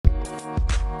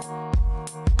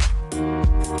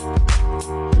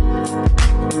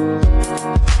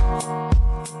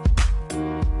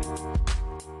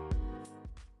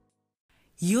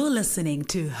listening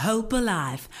to Hope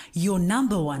Alive, your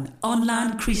number one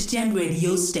online Christian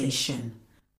radio station.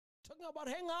 About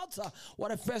Hangouts,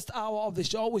 what a first hour of the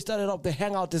show. We started off the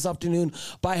Hangout this afternoon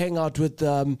by Hangout with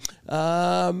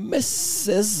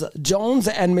Mrs. Jones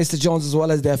and Mr. Jones as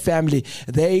well as their family.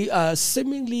 They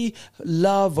seemingly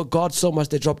love God so much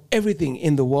they drop everything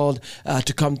in the world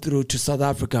to come through to South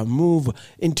Africa, move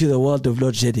into the world of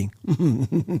load shedding.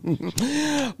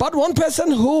 But one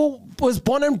person who was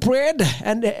born and bred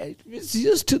and is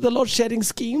used to the load shedding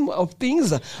scheme of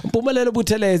things, Mpumelelo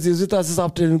Buthelezi is with us this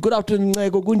afternoon. Good afternoon,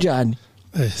 Gunjani.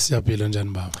 Is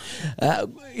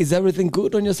everything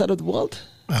good on your side of the world?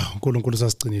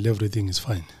 Everything is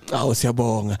fine.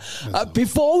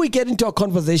 Before we get into our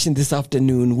conversation this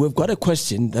afternoon, we've got a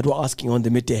question that we're asking on the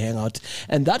Midday Hangout.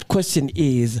 And that question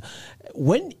is,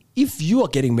 if you are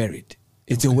getting married,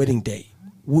 it's your wedding day,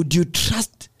 would you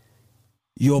trust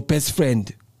your best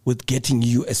friend with getting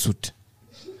you a suit?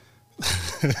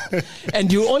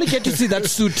 And you only get to see that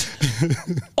suit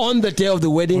on the day of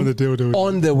the wedding,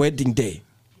 on the wedding day.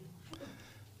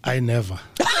 I never.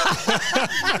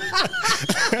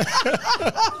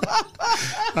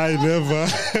 I never.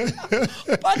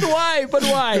 But why?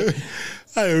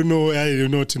 I don't know.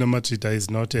 Tina Machita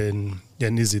is not an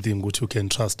easy thing which you can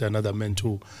trust another man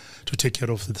to take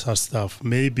care of such stuff.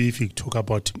 Maybe if you talk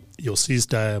about your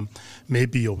sister,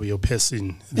 maybe your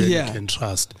person, then you can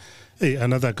trust. Hey,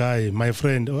 another guy, my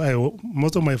friend,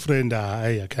 most of my friends,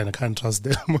 I can't trust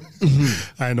them.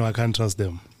 Mm-hmm. I know I can't trust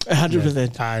them.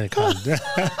 100%. I can't.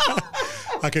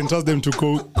 I can trust them to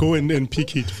go and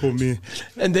pick it for me.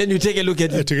 And then you take a look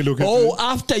at it.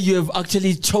 After you have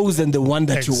actually chosen the one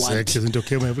that you want.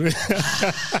 Okay, my friend.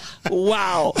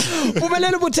 Wow.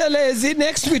 Mpumelelo Buthelezi,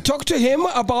 next we talk to him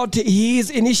about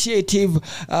his initiative,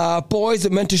 Boys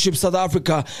Mentorship South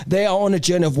Africa. They are on a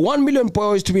journey of 1 million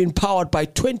boys to be empowered by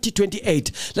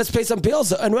 2028. Let's pay some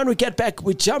bills. And when we get back,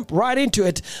 we jump right into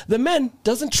it. The man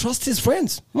doesn't trust his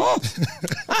friends. We'll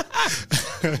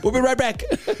be right back.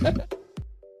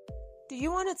 Do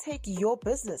you want to take your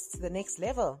business to the next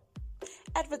level?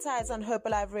 Advertise on Hope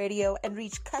Alive Radio and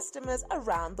reach customers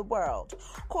around the world.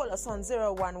 Call us on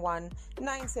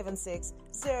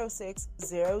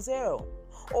 011-976-0600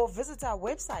 or visit our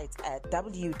website at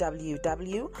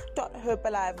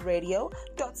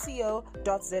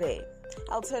www.hopealiveradio.co.za.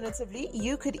 Alternatively,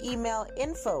 you could email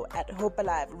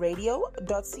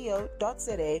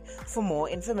info@hopealiveradio.co.za for more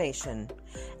information.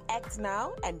 Act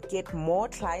now and get more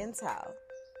clientele.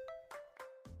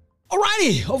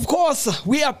 Alrighty, of course,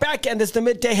 we are back and it's the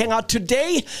Midday Hangout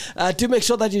today. Do make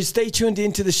sure that you stay tuned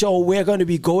into the show. We're going to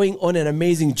be going on an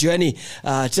amazing journey.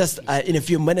 Just in a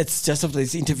few minutes, just after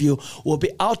this interview, we'll be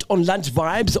out on Lunch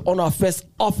Vibes on our first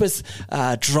office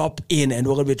drop-in. And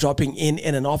we're going to be dropping in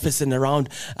an office in around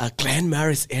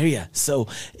Glenmaris area. So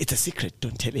it's a secret.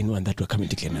 Don't tell anyone that we're coming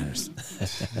to Glenmaris.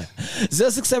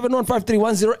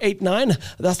 0671531089.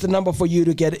 That's the number for you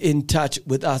to get in touch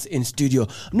with us in studio.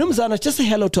 Numzana, just say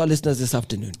hello to our listeners this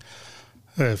afternoon.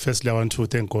 Firstly, I want to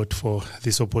thank God for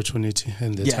this opportunity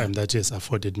and the time that He has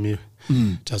afforded me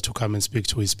just to come and speak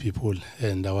to His people.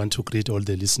 And I want to greet all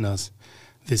the listeners.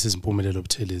 This is Mpumelelo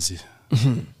Buthelezi.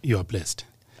 You are blessed.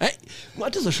 Hey,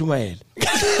 what is a Shumael?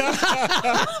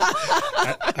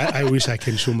 I wish I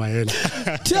can Shumael.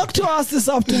 Talk to us this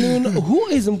afternoon. Who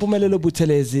is Mpumelelo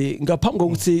Buthelezi?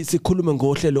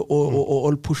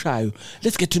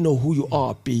 Let's get to know who you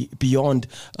are beyond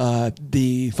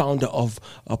the founder of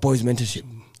Boys Mentorship.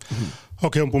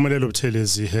 Okay, Mpumelelo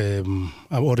Buthelezi.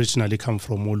 I originally come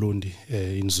from Ulundi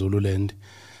in Zululand,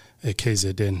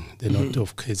 KZN, the north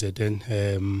of KZN.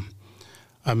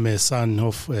 I'm a son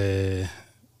of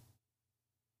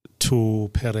two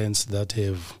parents that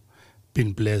have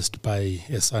been blessed by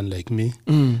a son like me.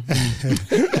 And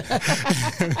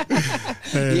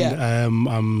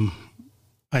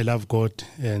I love God,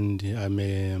 and I'm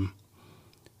a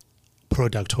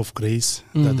product of grace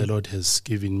that the Lord has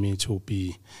given me to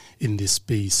be in this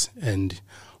space. And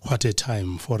what a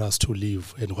time for us to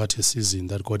live, and what a season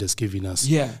that God has given us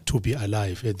to be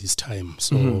alive at this time.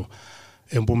 So,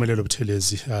 Mpumelelo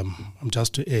Buthelezi, I'm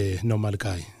just a normal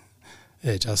guy.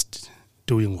 Just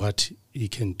doing what he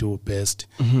can do best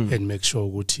and make sure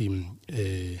that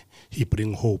he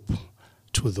bring hope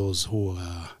to those who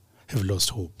have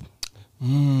lost hope.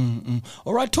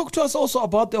 All right, talk to us also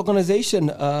about the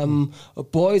organization,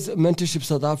 Boys Mentorship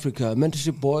South Africa,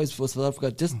 Mentorship Boys for South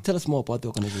Africa. Just tell us more about the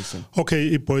organization.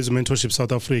 Okay, Boys Mentorship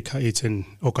South Africa, it's an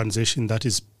organization that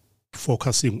is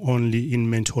focusing only in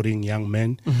mentoring young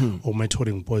men or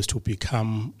mentoring boys to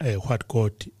become what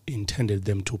God intended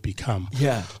them to become.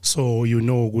 Yeah. So,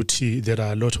 Guti, there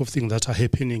are a lot of things that are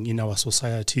happening in our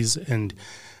societies, and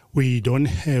we don't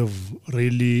have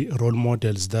really role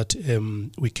models that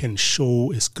we can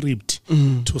show a script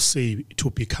to say, to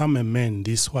become a man,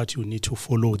 this is what you need to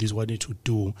follow, this is what you need to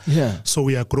do. Yeah. So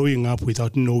we are growing up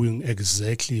without knowing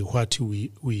exactly what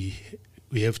we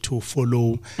have to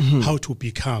follow, how to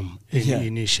become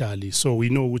initially. So we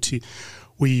know what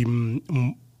we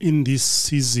in this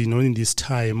season or in this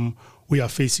time, we are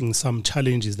facing some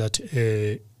challenges that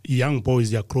young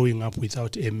boys, they are growing up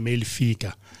without a male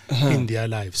figure in their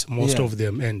lives, most of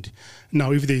them. And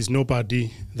now if there is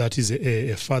nobody that is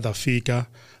a father figure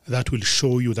that will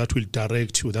show you, that will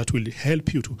direct you, that will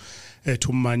help you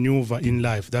to maneuver in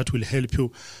life, that will help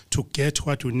you to get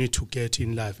what you need to get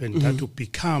in life, and that to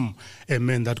become a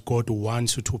man that God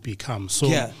wants you to become. So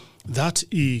that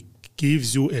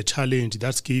gives you a challenge,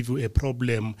 that gives you a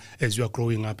problem as you are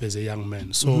growing up as a young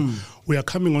man. So we are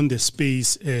coming on the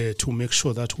space to make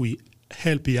sure that we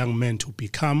help young men to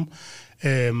become,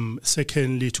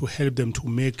 secondly, to help them to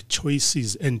make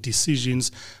choices and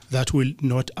decisions that will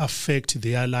not affect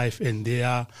their life and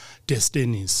their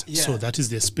destinies. So that is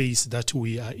the space that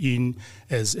we are in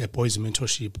as a Boys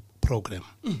Mentorship program.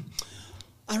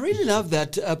 I really love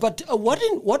that. But what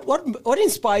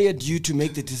inspired you to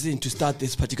make the decision to start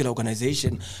this particular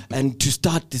organization and to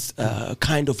start this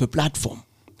kind of a platform?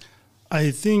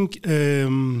 I think,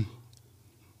 no,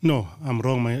 I'm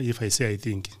wrong if I say I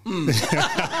think.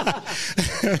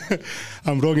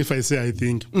 I'm wrong if I say I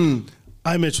think.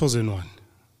 I'm a chosen one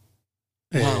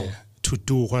to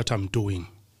do what I'm doing.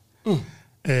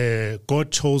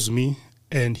 God chose me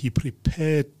and he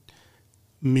prepared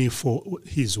me for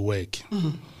his work.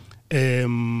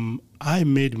 I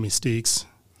made mistakes.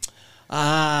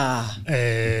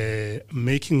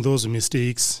 Making those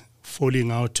mistakes,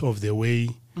 falling out of the way,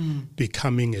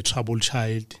 becoming a troubled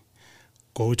child,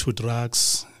 go to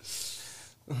drugs,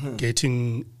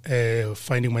 finding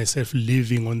myself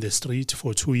living on the street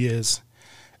for 2 years,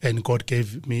 and God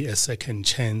gave me a second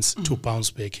chance to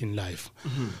bounce back in life.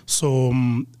 So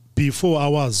before I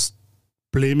was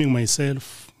blaming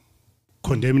myself,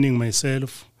 condemning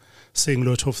myself, saying a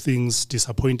lot of things,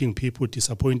 disappointing people,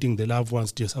 disappointing the loved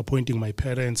ones, disappointing my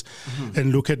parents,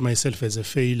 and look at myself as a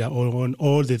failure on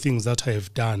all the things that I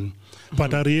have done.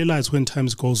 But I realized when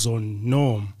times goes on,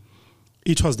 no,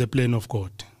 it was the plan of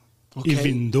God.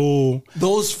 Even though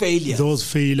those failures,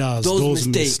 those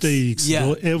mistakes,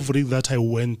 everything that I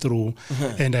went through,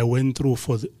 and I went through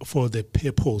for the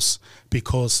purpose,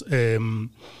 because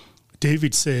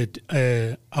David said,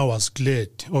 I was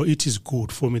glad, or it is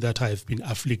good for me that I have been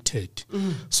afflicted,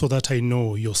 so that I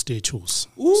know your status.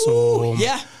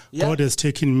 God has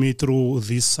taken me through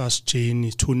this such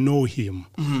journey to know him,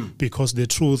 because the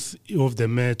truth of the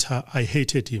matter, I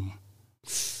hated him.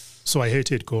 So I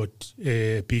hated God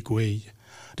a big way.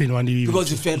 Didn't want to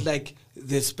because you felt like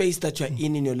the space that you're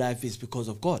in your life is because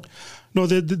of God. No,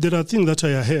 there are things that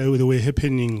were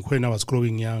happening when I was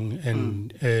growing young,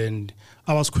 and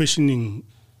I was questioning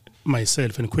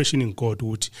myself and questioning God.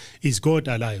 Is God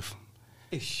alive?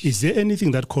 Is there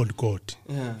anything that called God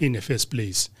in the first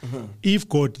place? If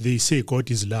God, they say God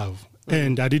is love,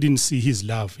 and I didn't see his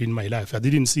love in my life. I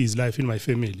didn't see his life in my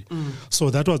family. So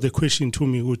that was the question to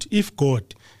me. If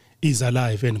God is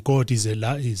alive and God is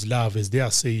love, as they are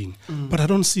saying, but I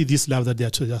don't see this love that they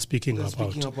are speaking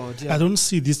about. I don't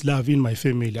see this love in my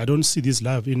family. I don't see this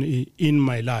love in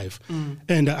my life.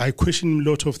 And I question a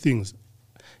lot of things.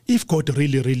 If God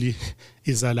really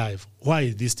is alive, why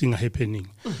is this thing happening?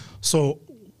 So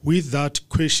with that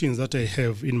questions that I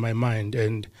have in my mind,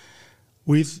 and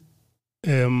with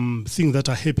things that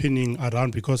are happening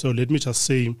around, because let me just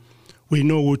say, we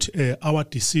know what our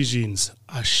decisions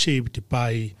are shaped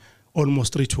by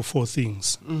almost 3 to 4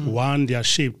 things. One, they are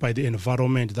shaped by the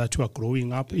environment that you are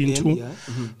growing up into.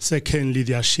 Secondly,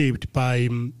 they are shaped by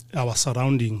our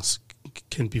surroundings.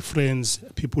 Can be friends,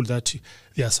 people that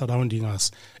they are surrounding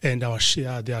us, and they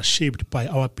are shaped by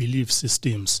our belief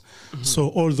systems. So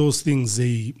all those things,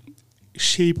 they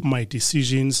shape my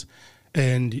decisions,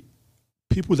 and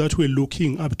people that were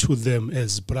looking up to them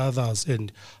as brothers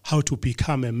and how to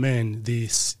become a man, they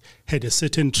had a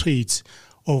certain traits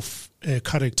of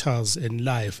characters and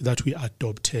life that we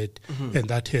adopted, and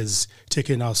that has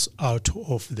taken us out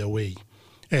of the way.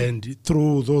 And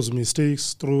through those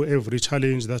mistakes, through every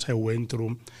challenge that I went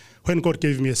through, when God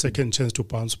gave me a second chance to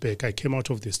bounce back, I came out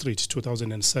of the street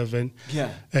 2007.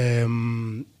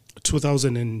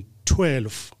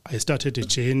 2012, I started a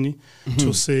journey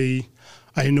to say,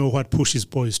 I know what pushes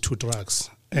boys to drugs.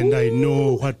 And I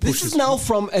know what pushes... This is now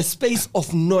from a space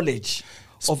of knowledge,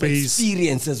 of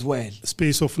experience as well.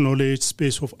 Space of knowledge,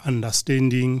 space of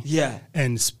understanding,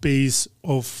 and space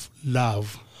of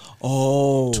love.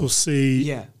 To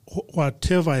say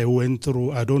whatever I went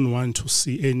through, I don't want to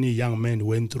see any young man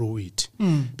went through it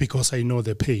because I know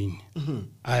the pain.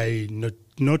 I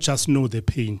not just know the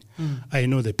pain. I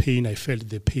know the pain. I felt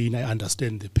the pain. I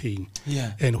understand the pain.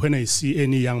 Yeah. And when I see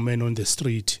any young man on the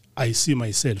street, I see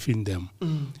myself in them,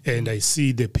 and I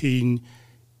see the pain.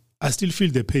 I still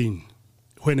feel the pain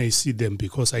when I see them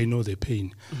because I know the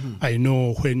pain. I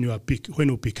know when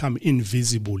you become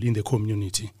invisible in the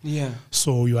community. Yeah.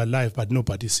 So you are alive, but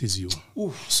nobody sees you.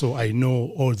 Oof. So I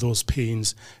know all those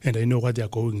pains, and I know what they are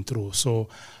going through. So,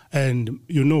 and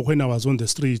you know, when I was on the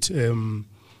street,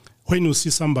 when you see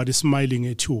somebody smiling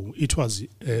at you, it was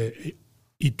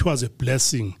a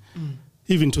blessing.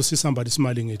 Even to see somebody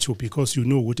smiling at you, because you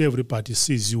know what, everybody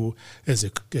sees you as a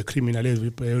criminal,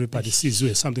 everybody sees you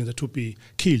as something that will be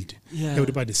killed. Yeah.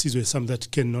 Everybody sees you as something that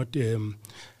cannot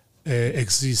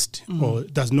exist or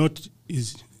does not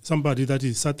is somebody that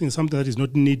is something that is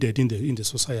not needed in the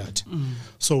society.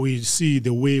 So we see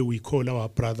the way we call our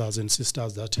brothers and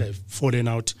sisters that have fallen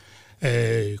out,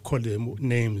 call them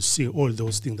names, see all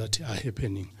those things that are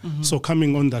happening. So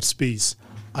coming on that space,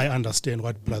 I understand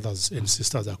what brothers and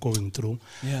sisters are going through.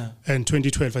 Yeah. And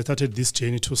 2012, I started this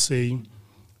journey to say,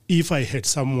 if I had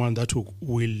someone that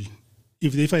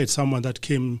if I had someone that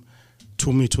came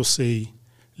to me to say,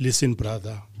 listen,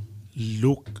 brother,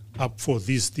 look up for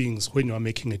these things when you are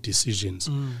making a decisions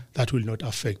that will not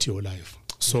affect your life.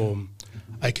 So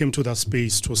I came to that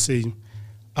space to say,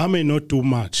 I may not do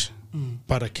much,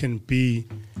 but I can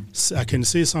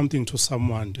say something to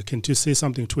someone. I can say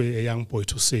something to a young boy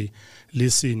to say,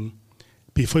 listen,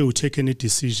 before you take any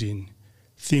decision,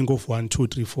 think of 1, 2,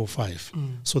 3, 4, 5,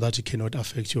 so that it cannot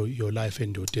affect your life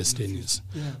and your destinies.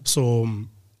 Yeah. So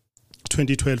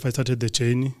 2012, I started the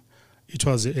journey. It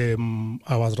was I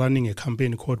was running a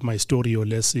campaign called My Story, Your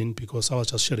Lesson, because I was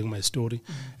just sharing my story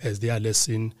as their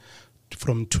lesson.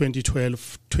 From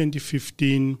 2012,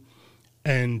 2015,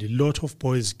 and a lot of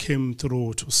boys came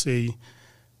through to say,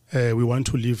 we want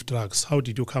to leave drugs. How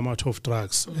did you come out of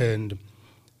drugs? And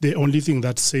the only thing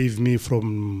that saved me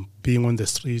from being on the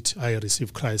street, I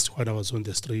received Christ when I was on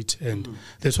the street. And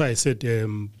that's why I said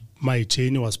my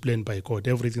journey was planned by God.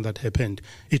 Everything that happened,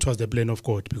 it was the plan of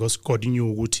God, because God knew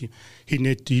what he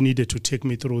needed to take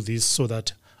me through this so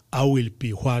that I will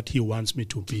be what he wants me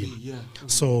to be. Yeah.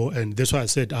 So, and that's why I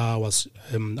said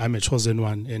I'm a chosen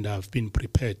one, and I've been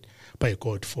prepared by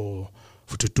God for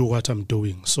to do what I'm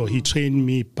doing. So he trained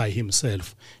me by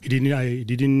himself. He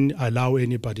didn't allow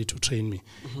anybody to train me.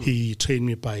 He trained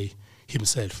me by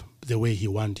himself, the way he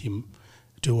want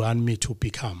me to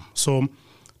become. So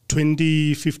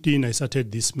 2015, I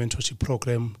started this mentorship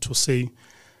program to say,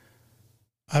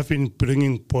 I've been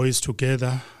bringing boys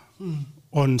together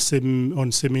on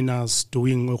seminars,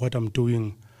 doing what I'm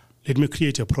doing. Let me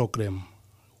create a program.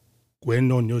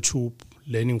 Went on YouTube,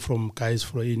 learning from guys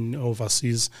from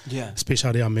overseas,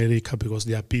 especially America, because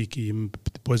they are big.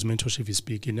 Boys Mentorship is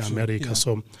big in America. Yeah.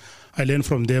 So I learned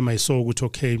from them. I saw,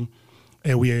 okay,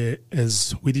 we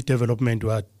as with the development, we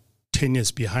are 10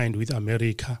 years behind with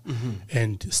America,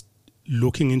 and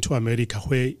looking into America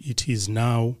where it is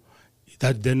now.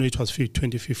 That then it was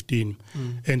 2015,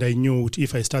 and I knew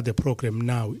if I start the program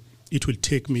now, it will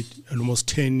take me almost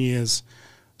 10 years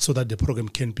so that the program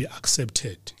can be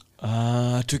accepted.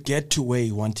 To get to where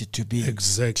you want it to be.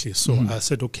 Exactly. So I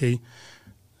said, okay,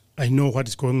 I know what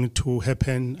is going to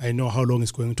happen. I know how long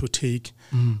it's going to take.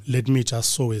 Let me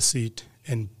just sow a seed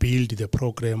and build the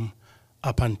program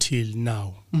up until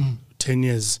now. 10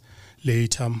 years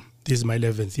later, this is my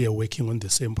 11th year working on the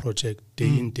same project, day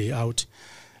in, day out.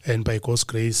 And by God's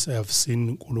grace, I have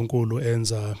seen uNkulunkulu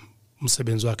enza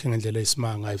umsebenzi wakhe ngendlela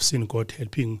esimanga. I've seen God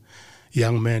helping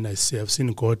young men. I've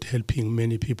seen God helping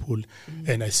many people,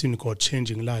 and I've seen God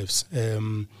changing lives.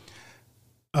 I'm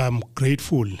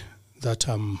grateful that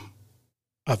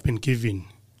I've been given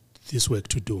this work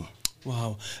to do.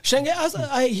 Wow. Shenge, as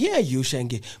I hear you,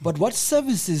 Shenge, but what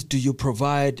services do you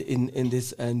provide in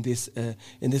this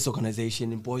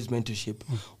organization, in Boys Mentorship?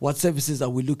 What services are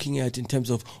we looking at in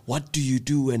terms of what do you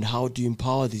do and how do you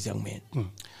empower these young men?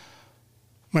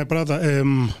 My brother,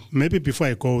 maybe before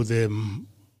I go there,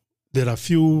 there are a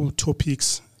few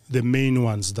topics, the main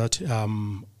ones that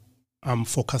I'm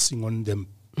focusing on them,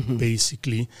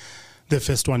 basically. The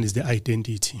first one is the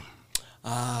identity.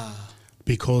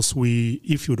 Because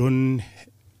if you don't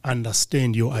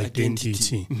understand your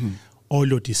identity. All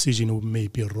your decisions may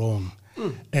be wrong.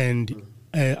 And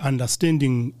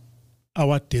understanding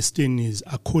our destinies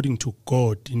according to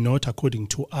God, not according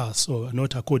to us, or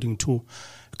not according to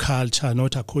culture,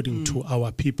 not according to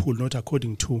our people, not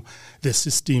according to the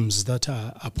systems that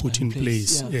are put in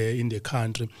place in the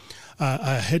country.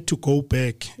 I had to go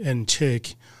back and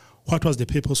check what was the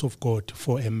purpose of God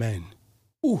for a man?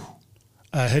 Ooh.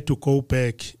 I had to go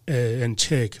back and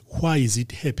check, why is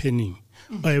it happening?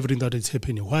 Everything that is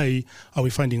happening. Why are we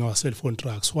finding ourselves on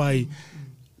drugs? Why?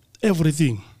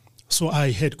 Everything. So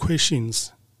I had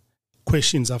questions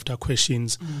after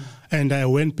questions. And I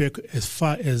went back as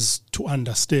far as to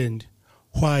understand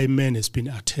why man has been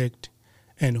attacked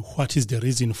and what is the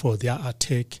reason for their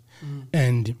attack.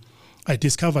 And I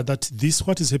discovered that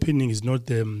what is happening is not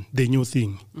the new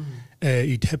thing.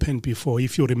 It happened before.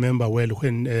 If you remember well,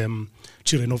 when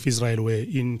children of Israel were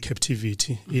in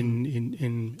captivity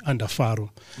in under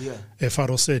Pharaoh,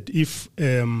 Pharaoh said, if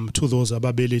to those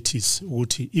abilities,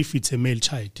 if it's a male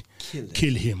child,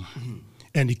 kill him.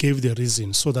 And he gave the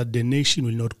reason, so that the nation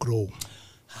will not grow.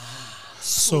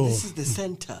 So this is the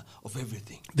center of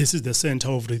everything. This is the center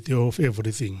of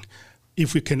everything.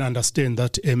 If we can understand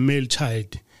that a male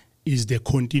child is the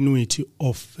continuity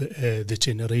of the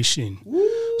generation.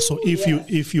 So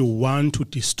if you want to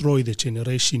destroy the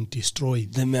generation, destroy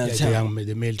the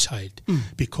male child,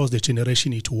 because the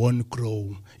generation, it won't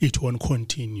grow, it won't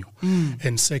continue.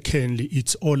 And secondly,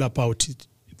 it's all about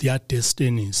their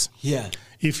destinies.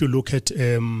 If you look at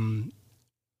King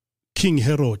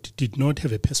Herod, did not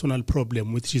have a personal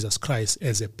problem with Jesus Christ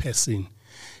as a person.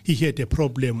 He had a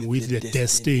problem with the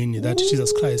destiny that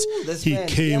Jesus Christ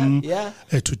came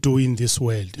to do in this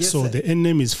world. So the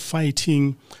enemy is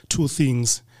fighting two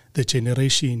things: the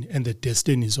generation and the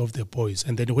destinies of the boys.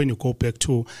 And then when you go back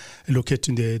to look at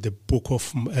in the book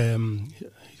of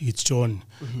it's John,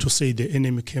 to say the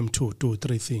enemy came to do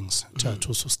three things: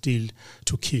 to steal,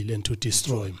 to kill, and to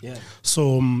destroy.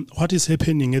 So what is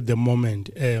happening at the moment?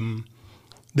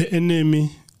 The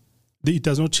enemy, it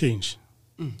does not change.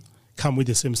 Come with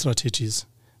the same strategies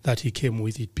that he came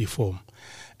with it before.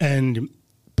 And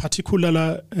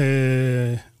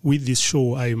particularly with this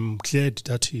show, I'm glad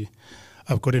that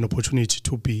I've got an opportunity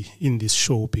to be in this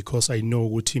show, because I know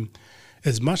with him,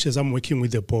 as much as I'm working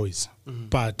with the boys,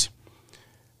 but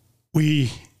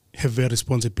we have a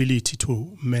responsibility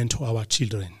to mentor our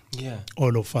children,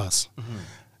 all of us.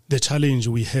 The challenge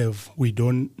we have, we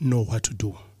don't know what to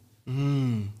do.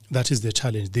 That is the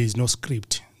challenge. There is no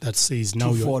script that says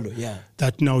now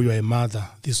that now you're a mother,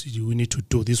 this you need to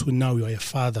do. This now you are a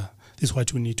father, this is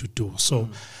what you need to do. So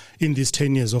in these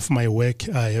 10 years of my work,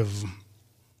 I have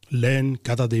learned,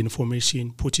 gathered the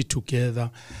information, put it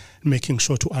together, making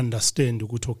sure to understand,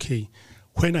 okay,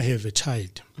 when I have a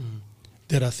child,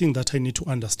 there are things that I need to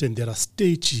understand. There are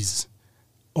stages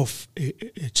of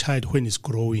a child when it's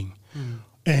growing.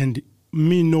 And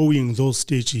me knowing those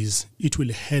stages, it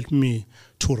will help me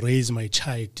to raise my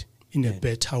child in a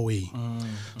better way.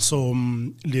 So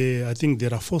I think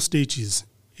there are 4 stages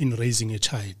in raising a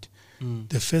child.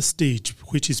 The first stage,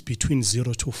 which is between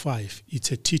 0 to 5,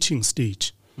 it's a teaching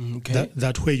stage.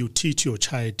 That where you teach your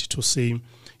child to say,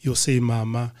 you say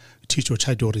mama, teach your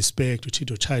child your respect, you teach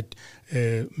your child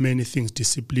many things,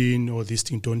 discipline, or this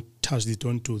thing, don't touch this,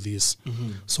 don't do this.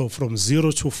 So from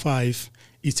 0 to 5,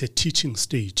 it's a teaching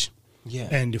stage.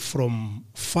 And from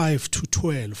 5 to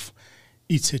 12,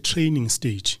 it's a training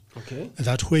stage.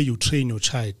 That where you train your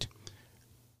child.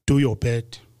 Do your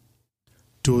bed,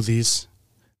 do this,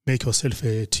 make yourself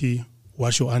a tea,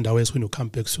 wash your underwears when you come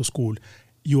back to school.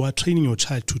 You are training your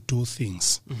child to do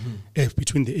things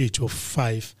between the age of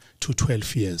 5 to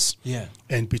 12 years.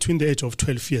 And between the age of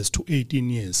 12 years to 18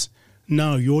 years,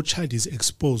 now your child is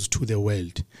exposed to the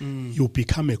world. You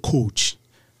become a coach.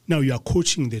 Now you are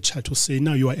coaching the child to say,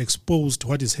 now you are exposed to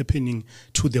what is happening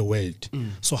to the world.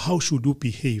 So how should you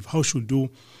behave? How should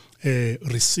you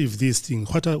receive these things?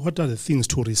 What are the things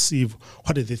to receive?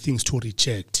 What are the things to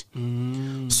reject?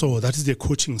 So that is the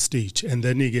coaching stage. And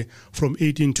then again, from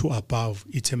 18 to above,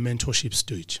 it's a mentorship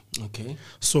stage.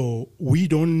 So we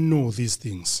don't know these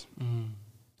things.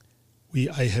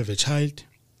 I have a child.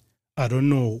 I don't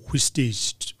know which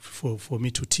stage for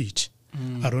me to teach.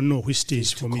 I don't know which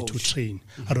stage for me to train.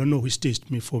 I don't know which stage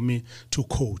for me to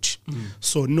coach.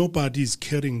 So nobody is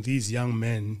carrying these young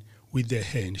men with their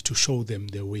hand to show them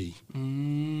the way.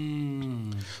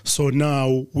 So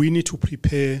now we need to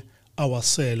prepare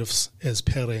ourselves as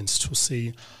parents to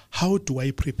say, how do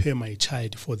I prepare my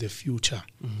child for the future?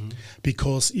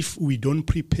 Because if we don't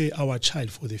prepare our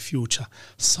child for the future,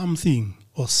 something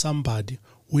or somebody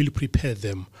will prepare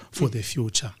them for the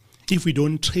future. If we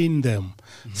don't train them,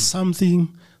 somebody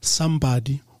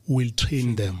will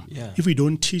train them. If we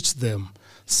don't teach them,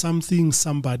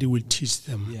 somebody will teach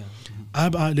them.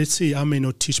 Let's say I may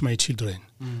not teach my children,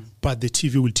 but the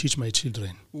TV will teach my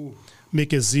children.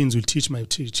 Magazines will teach my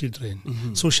children.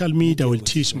 Social media will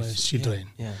teach my children.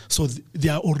 So they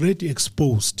are already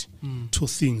exposed to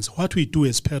things. What we do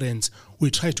as parents, we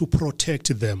try to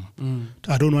protect them.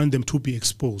 I don't want them to be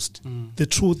exposed. The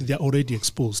truth, they are already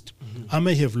exposed. I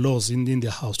may have laws in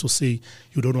the house to say,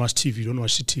 you don't watch TV, you don't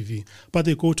watch TV. But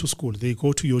they go to school, they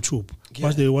go to YouTube.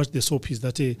 They watch the soapies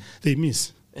that they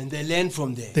miss. And they learn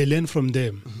from there. They learn from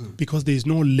them because there is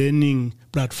no learning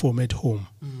platform at home.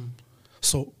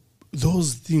 So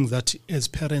those things that as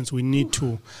parents we need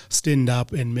to stand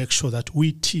up and make sure that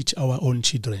we teach our own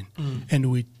children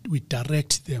and we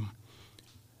direct them.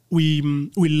 We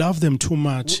love them too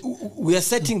much. We are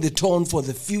setting the tone for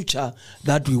the future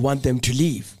that we want them to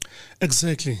live.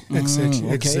 Exactly.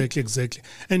 Okay.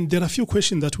 And there are a few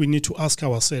questions that we need to ask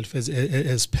ourselves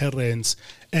as parents.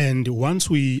 And once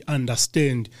we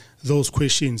understand those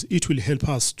questions, it will help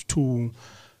us to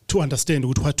understand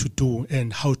what to do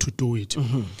and how to do it.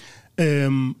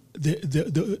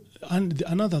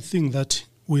 Another thing that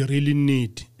we really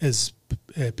need as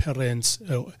parents,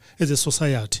 as a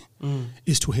society,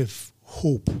 is to have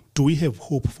hope. Do we have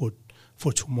hope for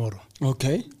tomorrow?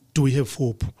 Okay. Do we have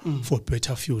hope for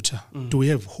better future? Do we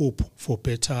have hope for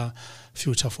better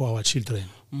future for our children?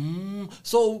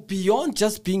 So beyond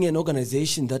just being an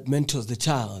organization that mentors the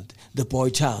child, the boy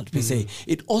child per se,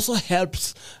 it also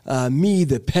helps me,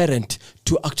 the parent,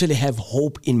 to actually have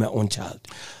hope in my own child.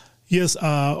 Yes,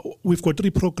 we've got 3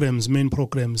 programs, main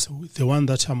programs. The one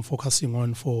that I'm focusing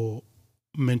on for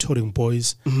mentoring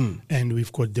boys, and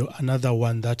we've got another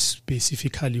one that's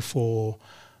specifically for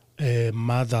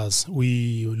mothers.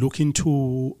 We look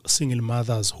into single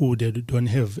mothers who they don't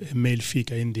have a male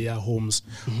figure in their homes,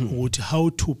 how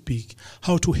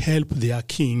to help their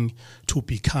king to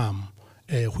become,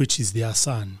 which is their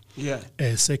son.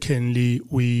 Secondly,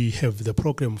 we have the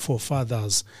program for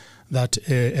fathers that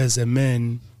as a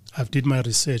man, I've did my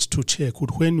research to check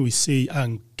when we say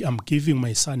I'm giving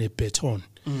my son a baton,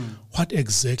 what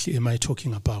exactly am I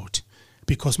talking about?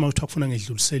 Because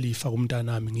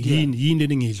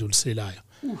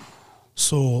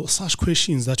so such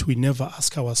questions that we never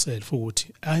ask ourselves,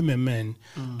 I'm a man,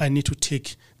 I need to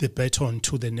take the baton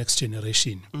to the next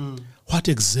generation. What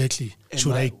exactly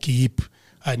should I give?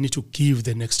 I need to give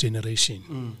the next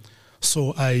generation.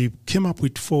 So I came up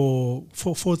with four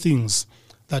things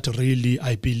that really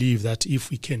I believe that if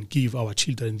we can give our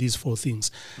children these 4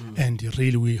 things, and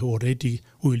really we will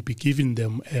be giving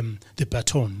them the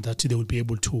baton that they will be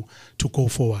able to go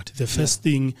forward. The first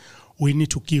thing, we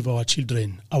need to give our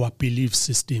children our belief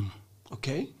system.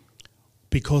 Okay.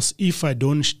 Because if I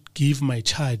don't give my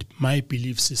child my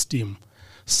belief system,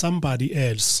 somebody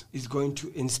else is going to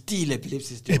instill a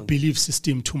belief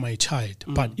system to my child.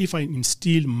 But if I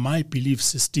instill my belief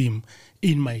system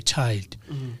in my child,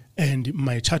 and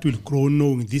my child will grow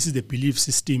knowing this is the belief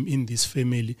system in this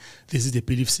family, this is the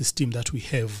belief system that we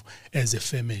have as a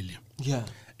family.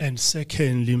 And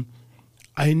secondly,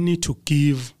 I need to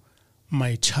give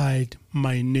my child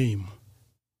my name.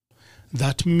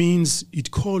 That means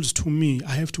it calls to me,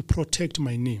 I have to protect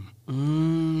my name.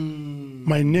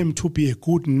 My name to be a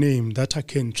good name that I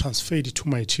can transfer it to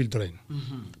my children.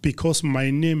 Because my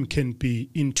name can be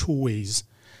in 2 ways.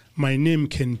 My name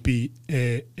can be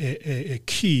a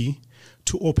key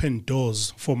to open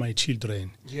doors for my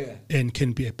children, and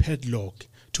can be a padlock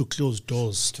to close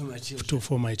doors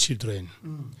for my children.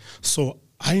 So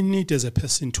I need as a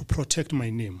person to protect my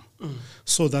name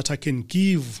so that I can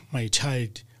give my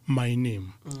child my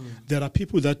name. There are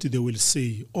people that they will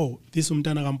say, oh, this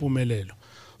umntana kaMpumelelo,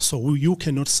 so you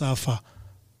cannot suffer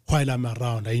while I'm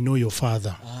around. I know your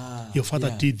father. Your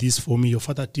father did this for me. Your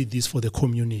father did this for the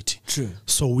community. True.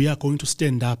 So we are going to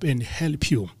stand up and help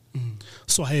you.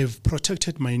 So I have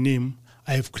protected my name.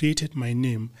 I have created my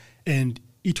name, and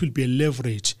it will be a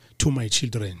leverage to my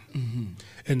children.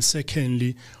 And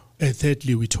secondly,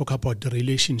 thirdly, we talk about the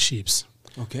relationships.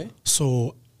 Okay.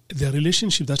 So the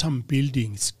relationship that I'm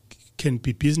building can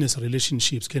be business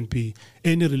relationships, can be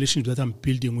any relationship that I'm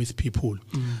building with people.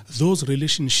 Those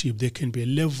relationships, they can be a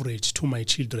leverage to my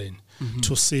children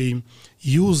to say,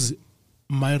 use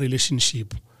my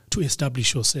relationship to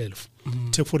establish yourself.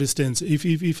 Take, for instance,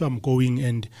 if I'm going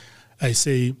and I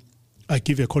say, I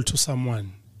give a call to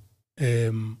someone,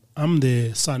 I'm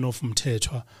the son of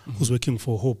Mtetwa who's working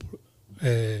for Hope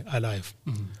Alive.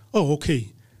 Oh,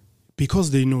 okay.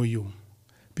 Because they know you.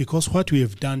 Because what we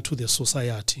have done to the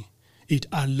society it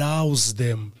allows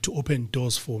them to open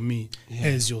doors for me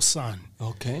as your son.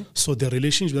 Okay. So the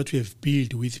relationship that we have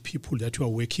built with people that you are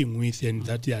working with and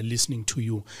that they are listening to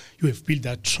you, you have built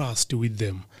that trust with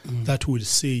them that will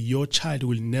say your child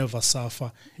will never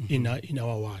suffer in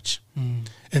our watch.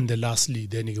 And then lastly,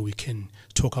 then we can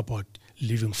talk about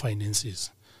living finances.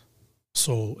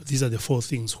 So these are the 4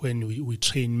 things when we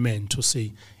train men to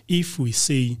say, if we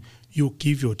say you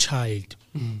give your child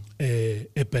a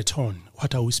baton,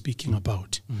 what are we speaking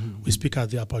about? We speak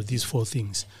about these 4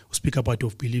 things. We speak about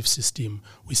your belief system.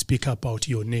 We speak about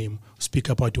your name. We speak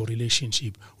about your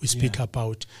relationship. We speak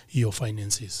about your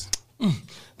finances.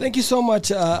 Thank you so much,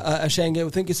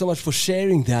 Ashenge. Thank you so much for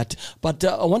sharing that. But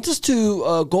I want us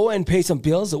to go and pay some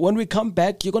bills. When we come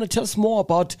back, you're going to tell us more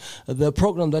about the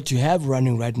program that you have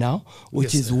running right now,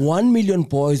 which is 1 million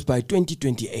boys by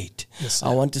 2028. Yes,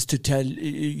 I want us to tell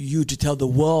the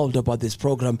world about this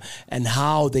program and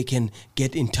how they can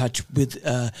get in touch with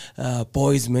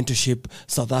Boys Mentorship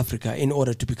South Africa in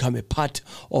order to become a part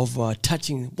of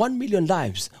touching 1 million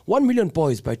lives, 1 million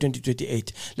boys by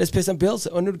 2028. Let's pay some bills.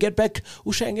 When we get back,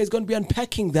 Ushenge is going to be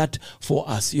unpacking that for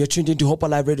us. You're tuned into Hope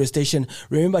Alive Radio Station.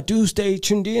 Remember, do stay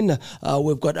tuned in.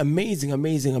 We've got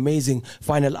amazing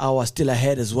final hour still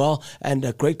ahead as well, and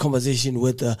a great conversation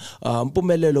with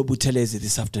Mpumelelo Buthelezi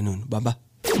this afternoon. Bamba.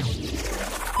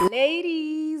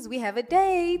 Ladies, we have a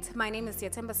date. My name is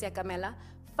Yatemba Siakamela,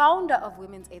 founder of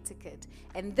Women's Etiquette,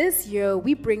 and this year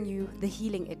we bring you the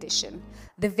Healing Edition.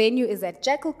 The venue is at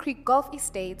Jackal Creek Golf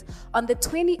Estate on the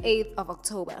 28th of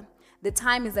October. The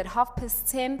time is at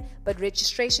 10:30, but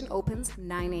registration opens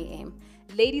 9 a.m.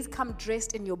 Ladies, come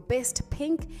dressed in your best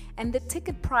pink, and the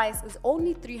ticket price is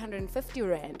only 350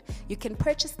 Rand. You can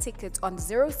purchase tickets on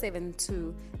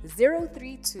 072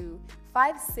 032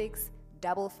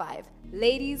 5655.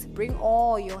 Ladies, bring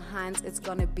all your hands. It's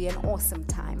going to be an awesome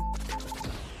time.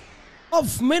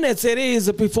 12 minutes it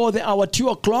is before the hour 2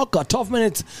 o'clock, 12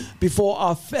 minutes before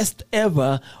our first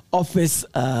ever office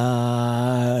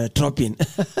drop-in.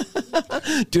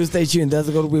 Do stay tuned. That's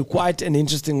going to be quite an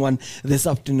interesting one this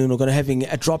afternoon. We're going to having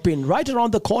a drop-in right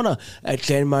around the corner at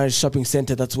Glenmar Shopping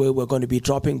Center. That's where we're going to be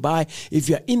dropping by. If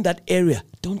you're in that area,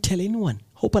 don't tell anyone.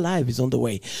 Hope Alive is on the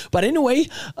way. But anyway,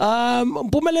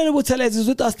 Mpumelelo Buthelezi is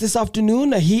with us this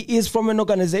afternoon. He is from an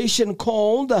organization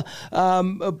called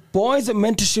Boys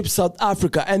Mentorship South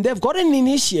Africa. And they've got an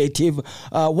initiative,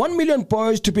 1 million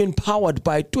boys to be empowered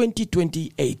by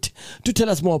 2028. Do tell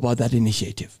us more about that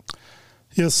initiative.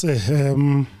 Yes,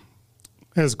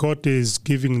 as God is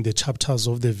giving the chapters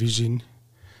of the vision,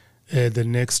 the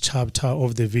next chapter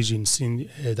of the vision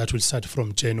that will start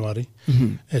from January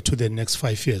to the next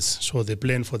 5 years. So the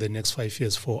plan for the next 5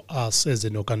 years for us as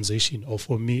an organization or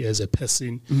for me as a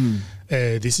person,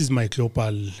 this is my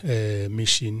global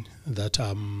mission that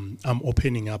I'm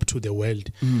opening up to the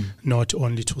world, not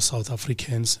only to South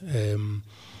Africans.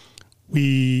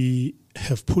 We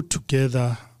have put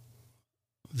together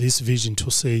this vision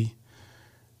to say,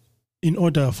 in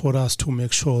order for us to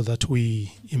make sure that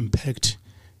we impact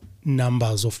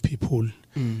numbers of people,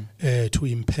 to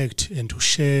impact and to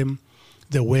share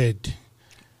the word,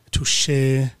 to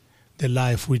share the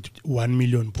life with 1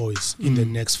 million boys in the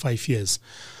next 5 years.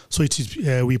 So it is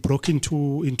we broke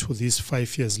into these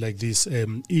 5 years like this.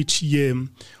 Each year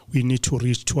we need to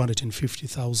reach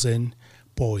 250,000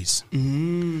 boys. We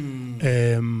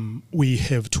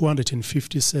have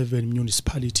 257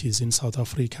 municipalities in South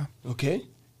Africa. Okay.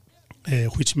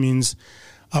 Which means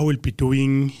I will be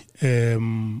doing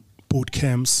boot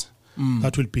camps.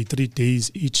 That will be 3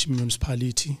 days each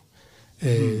municipality.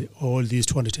 All these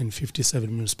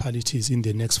 257 municipalities in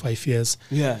the next 5 years.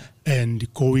 Yeah. And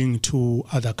going to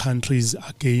other countries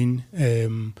again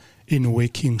in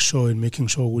making sure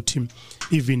with him,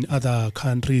 even other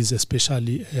countries,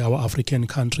 especially our African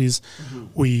countries,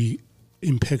 we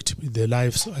impact the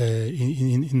lives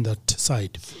in that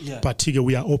side. Yeah. But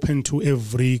we are open to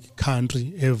every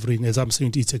country, as I'm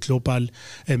saying, it's a global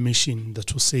mission that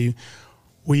to say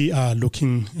we are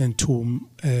looking to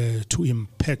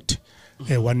impact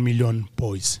 1 million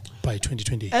boys by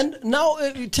 2028. And now,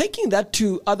 taking that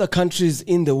to other countries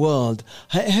in the world,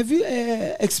 have you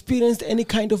experienced any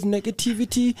kind of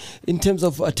negativity in terms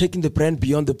of taking the brand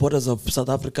beyond the borders of South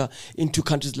Africa into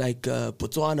countries like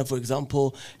Botswana, for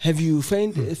example? Have you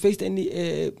faced any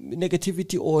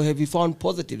negativity, or have you found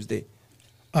positives there?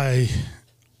 I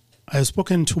have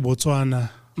spoken to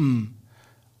Botswana.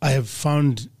 I have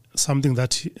found something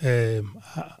that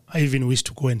I even wish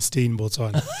to go and stay in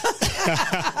Botswana.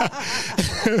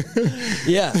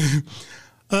 Yeah.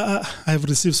 I have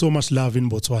received so much love in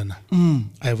Botswana.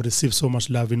 I have received so much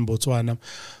love in Botswana.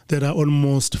 There are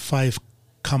almost 5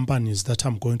 companies that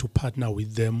I'm going to partner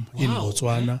with them in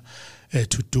Botswana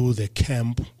to do the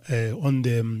camp on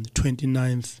the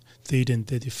 29th, 3rd and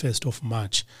 31st of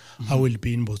March. I will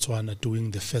be in Botswana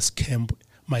doing the first camp,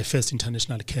 my first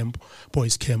international camp,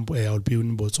 boys camp. I'll be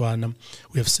in Botswana.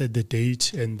 We have set the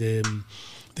date, and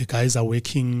the guys are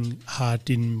working hard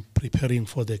in preparing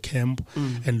for the camp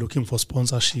and looking for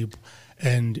sponsorship.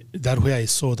 And that way I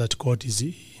saw that God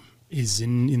is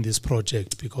in this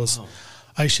project, because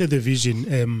I share the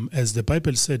vision. As the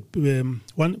Bible said,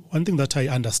 one thing that I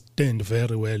understand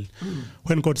very well,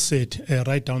 when God said,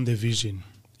 write down the vision,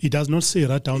 He does not say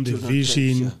write down the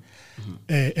vision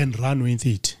and run with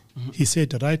it. He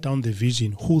said, write down the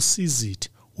vision. Who sees it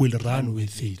will run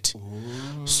with it.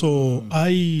 So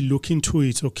I look into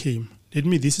it, okay,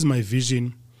 this is my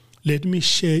vision. Let me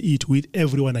share it with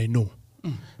everyone I know,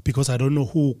 because I don't know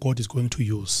who God is going to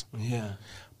use. Yeah.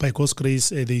 By God's grace,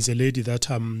 there is a lady that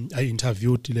I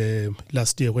interviewed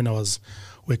last year when I was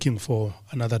working for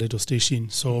another radio station.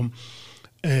 So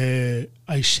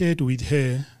I shared with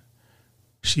her.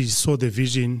 She saw the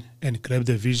vision and grabbed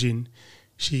the vision.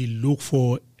 She looked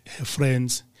for her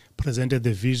friends, presented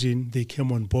the vision. They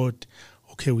came on board.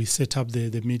 Okay, we set up the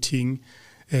meeting,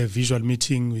 visual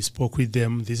meeting. We spoke with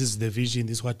them. This is the vision.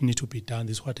 This is what needs to be done.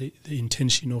 This is what the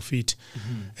intention of it.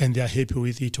 And they are happy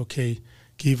with it. Okay,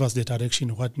 give us the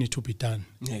direction, what needs to be done.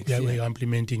 We are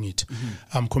implementing it.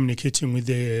 I'm communicating with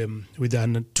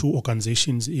the two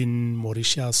organizations in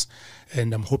Mauritius,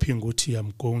 and I'm hoping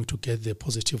I'm going to get the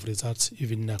positive results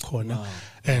even in Nakhona. Wow.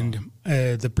 And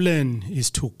the plan is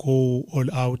to go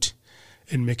all out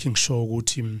and making sure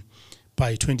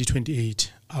by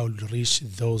 2028 I'll reach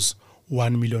those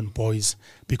 1 million boys,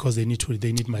 because they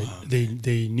need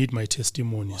my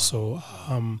testimony. Wow. So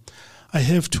I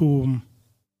have to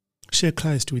share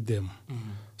Christ with them.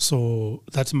 So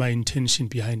that's my intention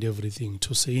behind everything,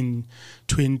 to say in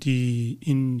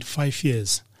 5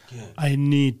 years, I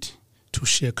need to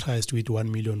share Christ with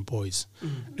 1 million boys.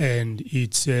 And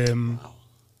it's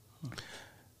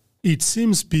it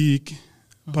seems big,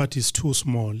 but it's too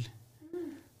small.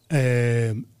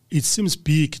 It seems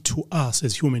big to us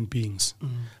as human beings,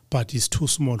 but it's too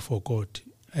small for God.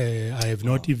 I have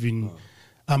not even...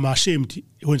 I'm ashamed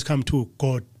when it comes to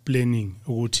God planning.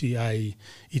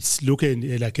 It's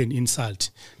looking like an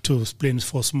insult to plan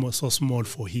so small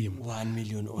for Him. 1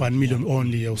 million only. 1 million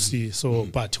only, you'll see. So,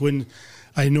 but when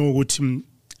I know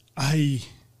I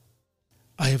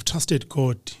have trusted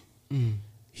God.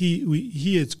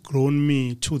 He has grown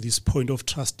me to this point of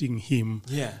trusting Him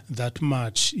that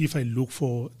much. If I look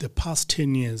for the past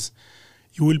 10 years,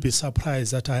 you will be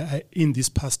surprised that I in these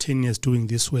past 10 years doing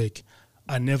this work,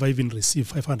 I never even received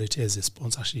 500 as a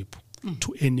sponsorship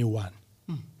to anyone.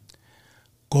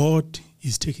 God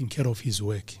is taking care of His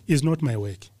work. It's not my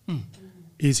work.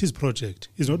 It's His project.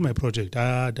 It's not my project.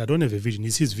 I don't have a vision.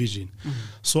 It's His vision.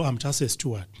 So I'm just a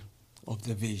steward of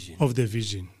the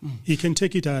vision. He can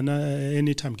take it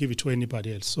anytime, give it to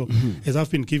anybody else. So as I've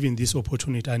been given this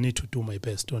opportunity, I need to do my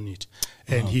best on it.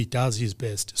 And He does His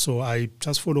best. So I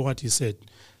just follow what He said.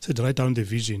 Write down the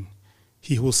vision.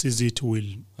 He who sees it will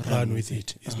run with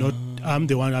it. It's not. I'm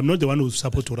not the one who's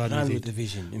supposed to run with it. The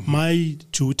vision. My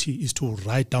duty is to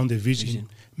write down the vision.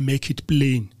 Make it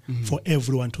plain for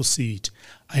everyone to see it.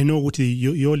 I know what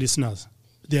your listeners,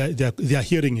 they are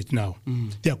hearing it now.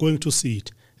 They are going to see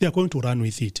it. They are going to run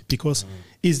with it, because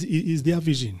is their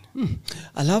vision.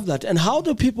 I love that. And how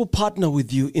do people partner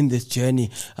with you in this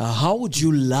journey? How would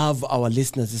you love our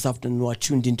listeners this afternoon who are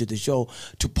tuned into the show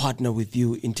to partner with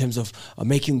you in terms of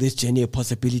making this journey a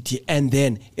possibility and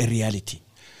then a reality?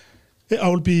 It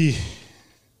will be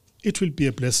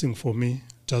a blessing for me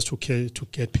just to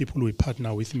get people who will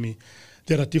partner with me.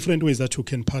 There are different ways that you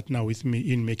can partner with me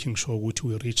in making sure we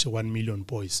reach 1 million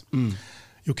boys.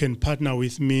 You can partner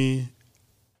with me.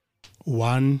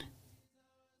 One,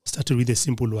 started with a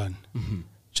simple one.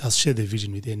 Just share the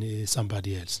vision with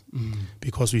somebody else,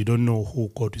 because we don't know who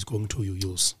God is going to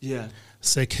use.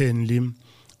 Secondly,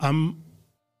 I'm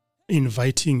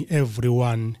inviting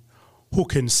everyone who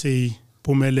can say,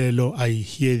 Mpumelelo, I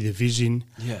hear the vision.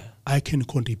 I can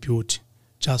contribute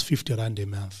just 50 Rand a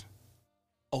month.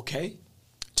 Okay.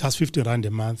 Just 50 Rand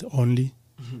a month only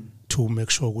to make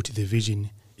sure what the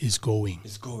vision is going.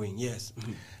 It's going, yes.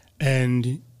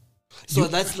 And so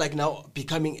that's like now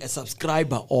becoming a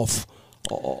subscriber of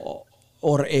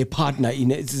or a partner.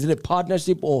 Is it a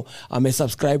partnership, or I'm a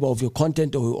subscriber of your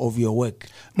content or of your work?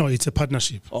 No, it's a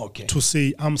partnership. Okay. To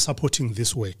say I'm supporting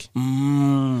this work.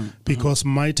 Because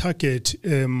my target,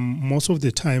 most of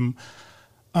the time,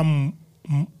 I'm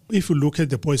if you look at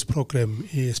the boys program,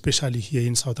 especially here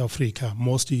in South Africa,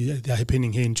 mostly they're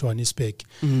happening here in Johannesburg.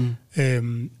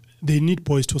 They need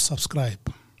boys to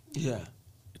subscribe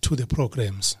to the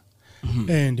programs.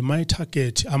 And my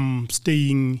target, I'm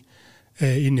staying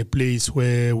in a place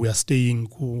where we are staying,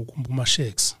 Kumbuma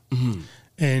Shacks.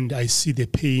 And I see the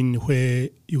pain where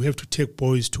you have to take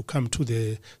boys to come to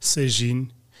the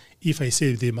session. If I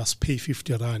say they must pay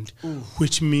 50 rand,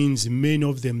 which means many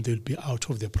of them, they'll be out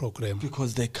of the program.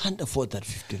 Because they can't afford that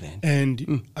 50 rand.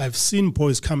 And I've seen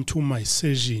boys come to my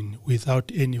session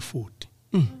without any food.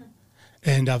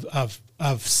 And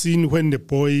I've seen when the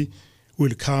boy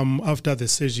will come after the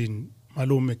session,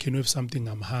 Malome, can you have something?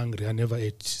 I'm hungry. I never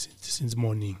ate since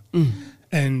morning.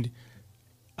 And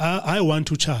I want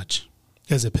to charge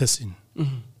as a person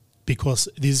because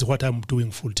this is what I'm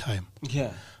doing full time.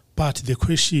 But the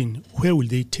question, where will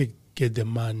they get the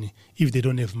money if they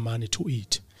don't have money to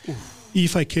eat?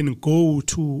 If I can go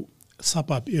to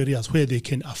suburb areas where they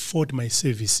can afford my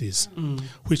services,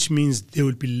 which means they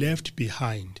will be left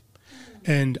behind.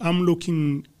 And I'm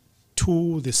looking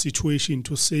to the situation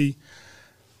to say,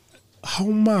 how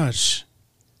much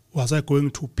was I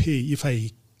going to pay if I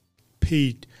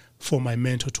paid for my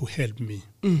mentor to help me?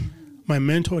 My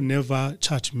mentor never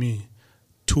charged me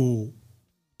to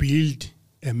build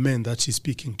a man that she's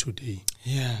speaking today.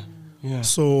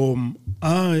 So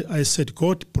I said,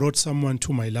 God brought someone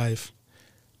to my life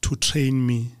to train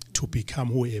me to become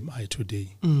who am I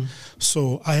today.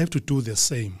 So I have to do the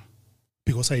same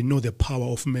because I know the power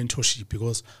of mentorship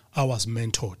because I was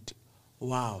mentored.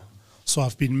 Wow. So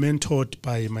I've been mentored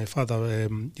by my father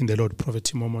in the Lord, Prophet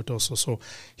Timomot also. So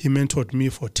he mentored me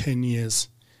for 10 years.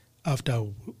 After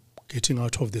getting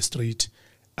out of the street,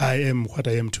 I am what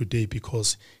I am today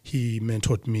because he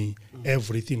mentored me.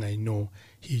 Everything I know,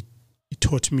 he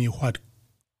taught me what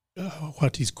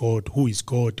is God, who is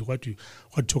God, what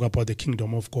talk about the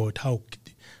kingdom of God, how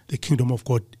the kingdom of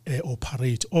God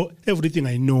operates. Everything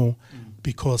I know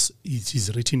because it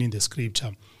is written in the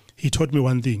scripture. He taught me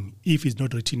one thing: if it's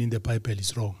not written in the Bible,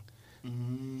 it's wrong.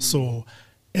 So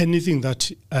anything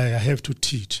that I have to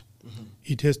teach,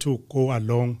 it has to go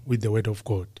along with the word of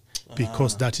God,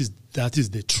 because that is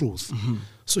the truth.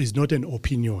 So it's not an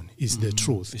opinion; it's the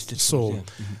truth. It's the truth. So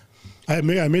I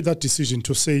made that decision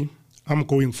to say I'm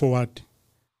going forward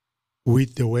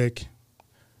with the work,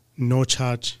 no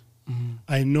charge.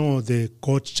 I know the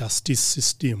God justice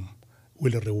system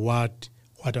will reward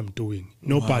what I'm doing.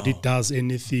 Nobody does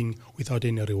anything without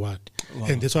any reward.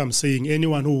 And that's why I'm saying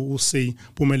anyone who will say,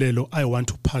 Mpumelelo, I want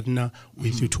to partner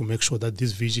with you to make sure that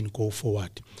this vision go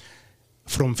forward.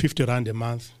 From 50 rand a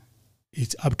month,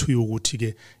 it's up to you. If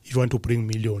you want to bring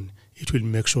million, it will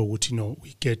make sure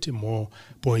we get more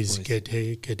boys. Get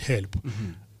help.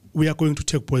 We are going to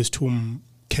take boys to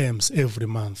camps every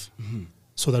month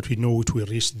so that we know it will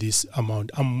reach this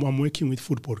amount. I'm working with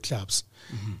football clubs.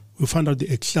 We found out that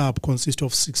a club consists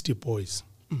of 60 boys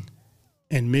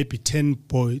and maybe 10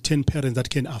 parents that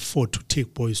can afford to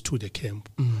take boys to the camp.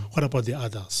 What about the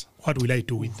others? What will I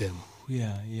do with them?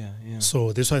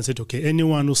 So that's why I said, okay,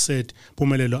 anyone who said,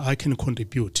 Mpumelelo, I can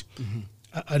contribute.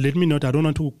 Let me note, I don't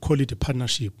want to call it a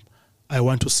partnership. I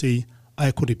want to say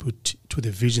I contribute to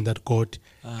the vision that God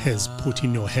has put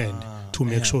in your hand to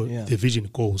make sure the vision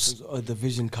goes. Or the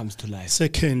vision comes to life.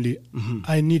 Secondly,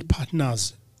 I need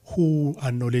partners who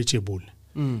are knowledgeable.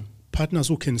 Partners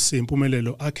who can say,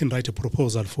 Mpumelelo, I can write a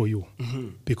proposal for you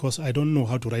because I don't know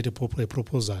how to write a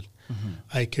proposal.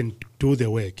 I can do the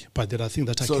work, but there are things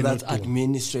that I cannot do. So that's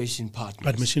administration partners.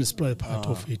 Administration is part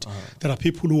of it. There are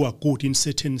people who are good in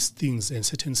certain things and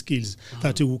certain skills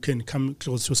that who can come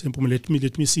close to say, Mpumelelo,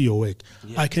 let me see your work.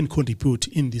 I can contribute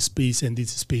in this space and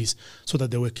this space so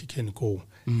that the work can go.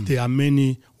 There are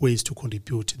many ways to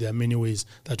contribute. There are many ways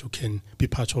that you can be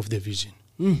part of the vision.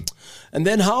 And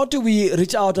then how do we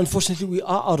reach out? Unfortunately, we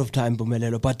are out of time,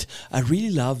 Mpumelelo, but I really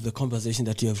love the conversation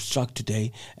that you have struck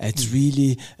today. It's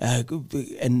really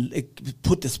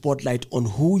put the spotlight on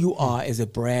who you are as a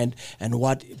brand and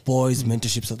what Boys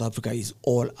Mentorship South Africa is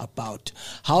all about.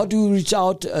 How do we reach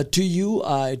out to you?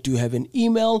 Do you have an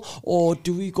email or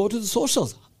do we go to the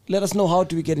socials? Let us know, how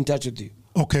do we get in touch with you?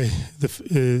 Okay,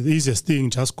 the easiest thing,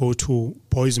 just go to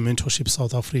Boys Mentorship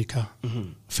South Africa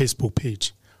Facebook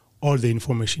page. All the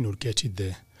information, you'll get it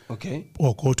there. Okay.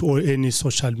 Or go to any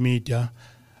social media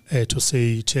to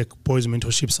say, check Boys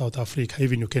Mentorship South Africa.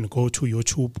 Even you can go to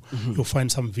YouTube. You'll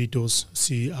find some videos,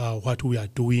 see what we are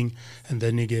doing. And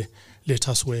then again, let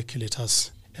us work, let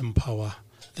us empower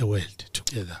the world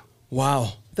together.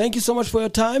 Wow. Thank you so much for your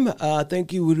time.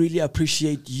 Thank you. We really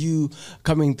appreciate you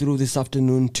coming through this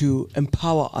afternoon to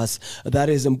empower us. That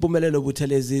is Mpumelelo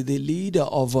Buthelezi, the leader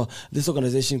of this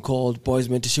organization called Boys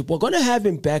Mentorship. We're going to have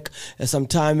him back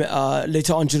sometime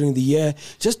later on during the year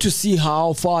just to see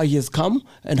how far he has come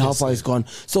and how far he's gone.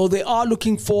 So they are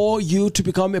looking for you to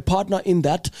become a partner in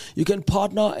that. You can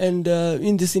partner and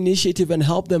in this initiative and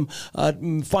help them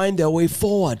find their way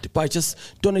forward by just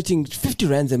donating 50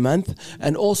 rands a month.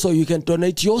 And also you can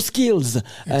donate your skills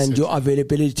and your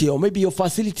availability, or maybe your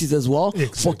facilities as well,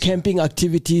 for camping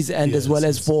activities and as well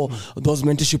as for those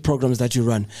mentorship programs that you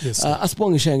run.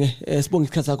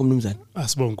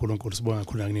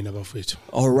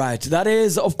 All right. That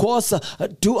is, of course,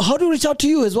 how do we reach out to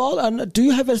you as well? And do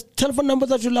you have a telephone number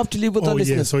that you'd love to leave with our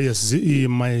listeners? Yes.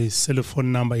 My cell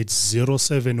phone number is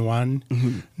 071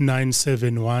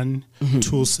 971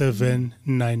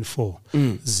 2794.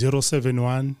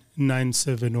 071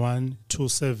 971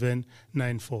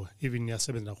 2794. Even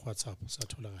yasebenza WhatsApp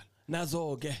satholakala.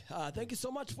 Nazo ke. Thank you so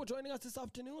much for joining us this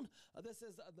afternoon. This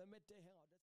is the Midday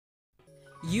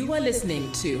Hangout. You are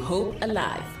listening to Hope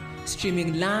Alive,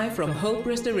 streaming live from Hope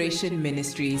Restoration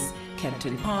Ministries,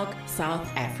 Kempton Park, South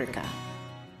Africa.